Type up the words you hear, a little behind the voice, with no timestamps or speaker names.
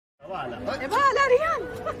Wala. Wala riyan.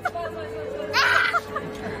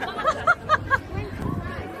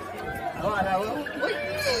 Wala.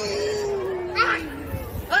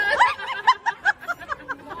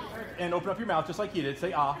 And open up your mouth just like you did.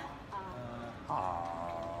 Say ah.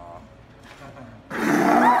 Ah.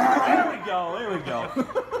 There we go. There we go.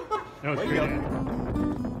 That was good.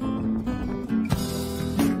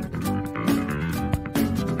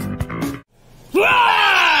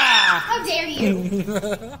 How dare you?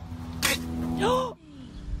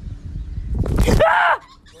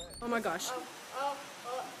 Oh my gosh.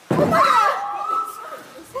 Oh my gosh!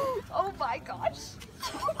 Oh my gosh!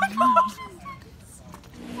 Oh my gosh!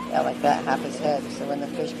 Yeah, like that, half his head. So when the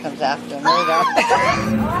fish comes after him, there you go. Oh,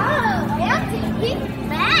 that's a big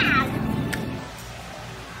bag!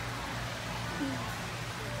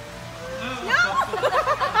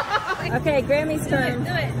 Okay, Grammy's turn.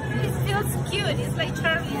 Do it. It feels cute. It's like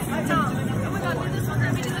Charlie's tongue. Oh my god, do this one.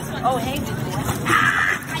 Let me do this one. Oh, hey.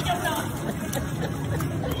 I don't know.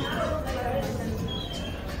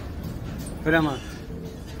 Put him on.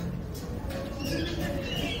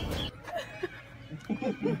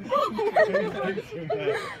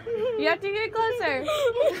 You have to get closer.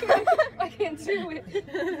 I can't do it.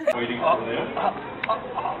 Waiting for you.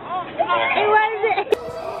 It wasn't.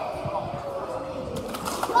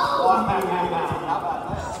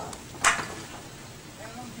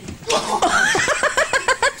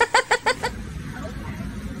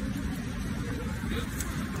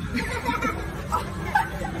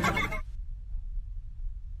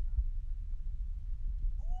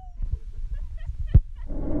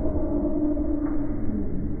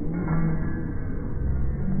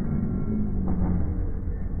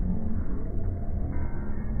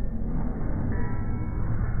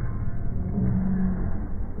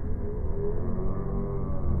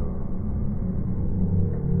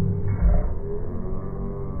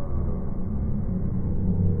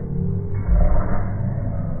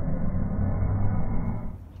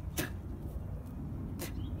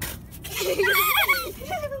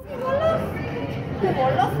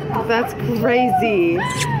 That's crazy.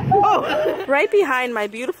 Oh, right behind my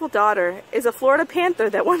beautiful daughter is a Florida panther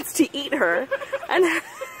that wants to eat her and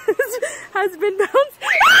has been bounced.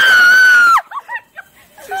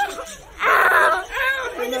 Ow!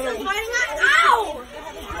 Wait, listen.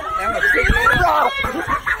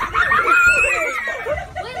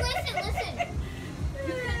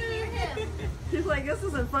 You can hear him. He's like, this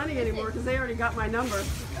isn't funny anymore because they already got my number.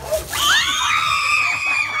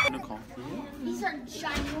 These are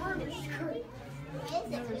ginormous.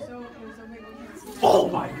 Oh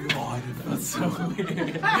my god, that's so weird.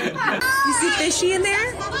 You see fishy in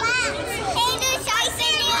there?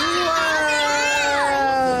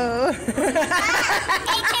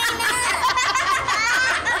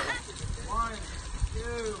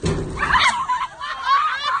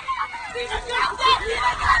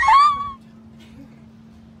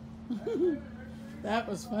 That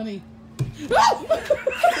was funny.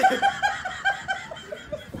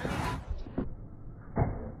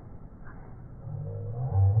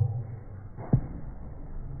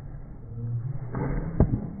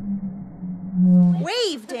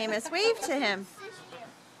 Wave, Damus. Wave to him.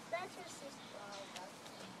 That's your sister.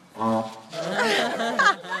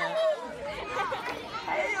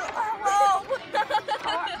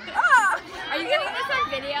 Are you getting this on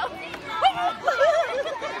video?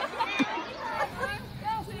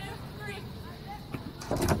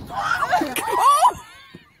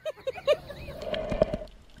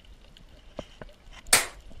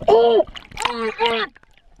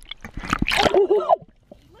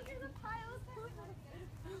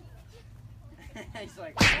 He's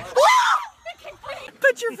like,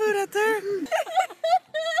 Put your food out there.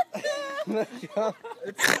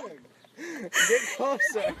 it's big. Get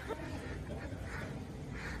closer.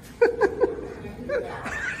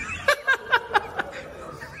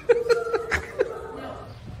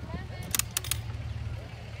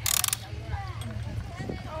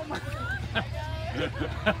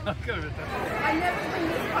 I've never been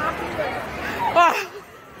this popular.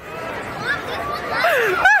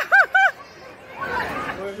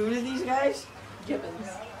 Who are these guys? Gibbons.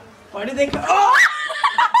 Why did they come? Oh!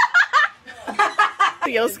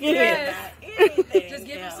 You'll skin it. Just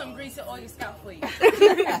give him some grease and oil scalp for you.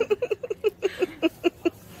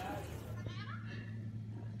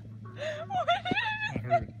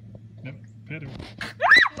 Nope, better.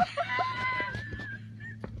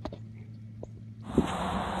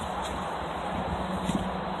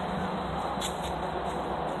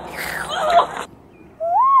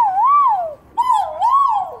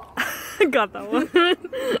 Got that one.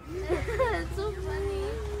 That's so funny.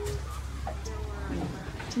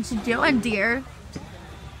 What you doing, dear?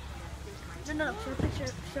 No, show a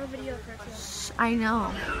picture, show a video of her too. Shh, I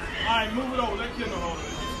know. Alright, move it over. Let Kendall hold it.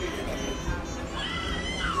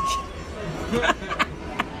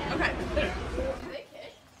 Okay.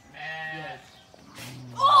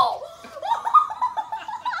 Oh!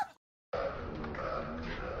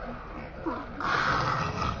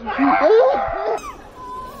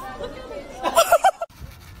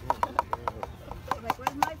 Like,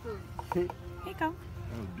 where's my food? Here you go.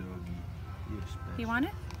 Oh, doggy. You're special. You want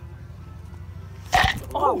it?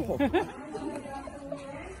 Oh.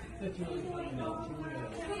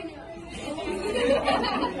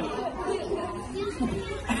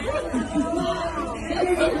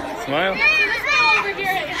 Smile. Over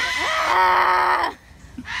here. Ah!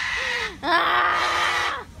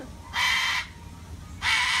 Ah!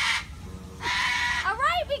 All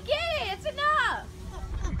right, we get it. It's enough.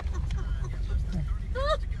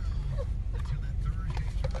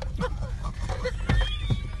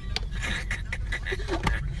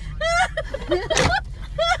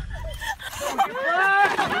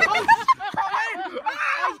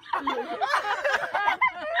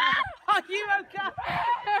 Are you okay?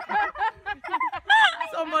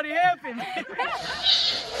 Somebody help him.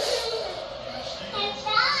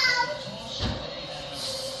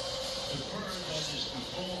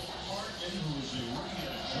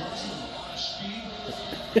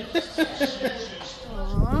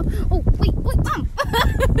 Oh, wait,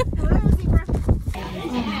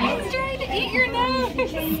 He's trying to eat your nose.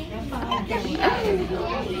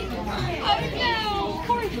 Oh no,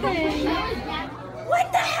 poor thing. What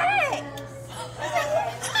the heck?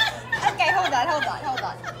 Okay, hold on.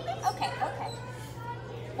 Okay.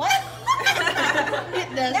 What? It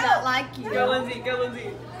does not like you. Go, Lindsay.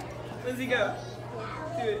 Lindsay, go.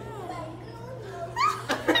 Do it.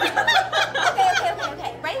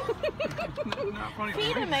 Okay. Ready? Not funny.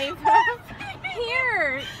 Feed him, Ava.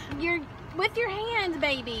 Here, you're with your hands,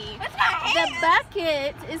 baby. With my hands? The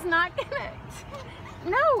bucket is not gonna.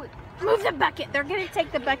 No, move the bucket. They're gonna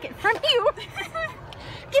take the bucket from you.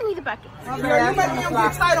 Give me the bucket. Girl, you making him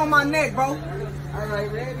get tight on my neck, bro.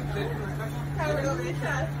 Alright, ready?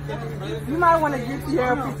 You might want to get your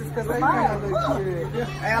hair pieces because they kind of look good.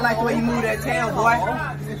 Hey, I like the way you move that tail, boy.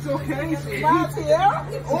 It's okay. My tail?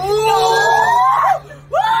 Ooh!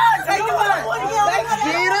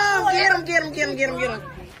 Get him.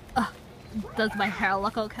 Does my hair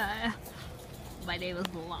look okay? My name is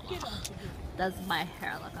Llama. Does my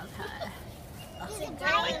hair look okay?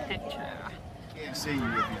 My picture. Can't see you if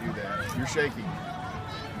you do that. You're shaking.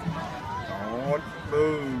 Don't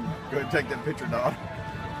move. Go ahead and take that picture, Don.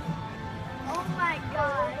 Oh my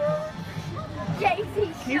god. Casey,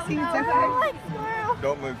 Casey, I it's don't like squirrels.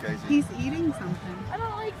 Don't move, Casey. He's eating something. I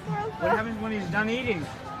don't like squirrels. What happens when he's done eating?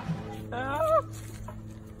 Whoa.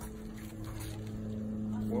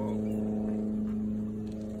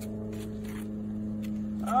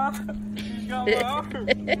 He's going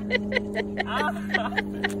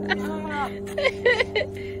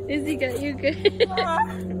Is he got you good?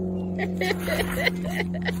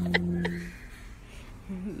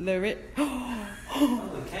 Lure it.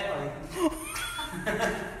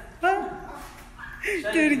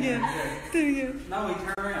 Do it again. Now we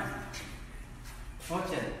turn around.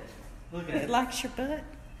 Watch it. Look at It it. likes your butt.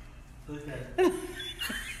 Look at it.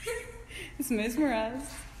 It's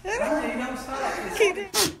mesmerized. No, you don't stop. Keep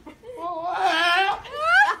it.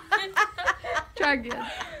 Try again.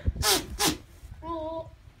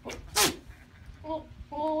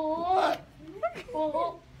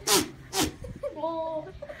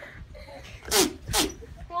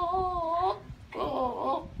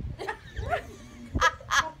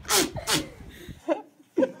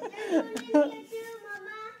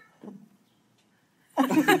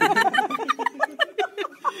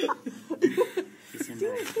 Do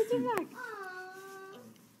it, get your back.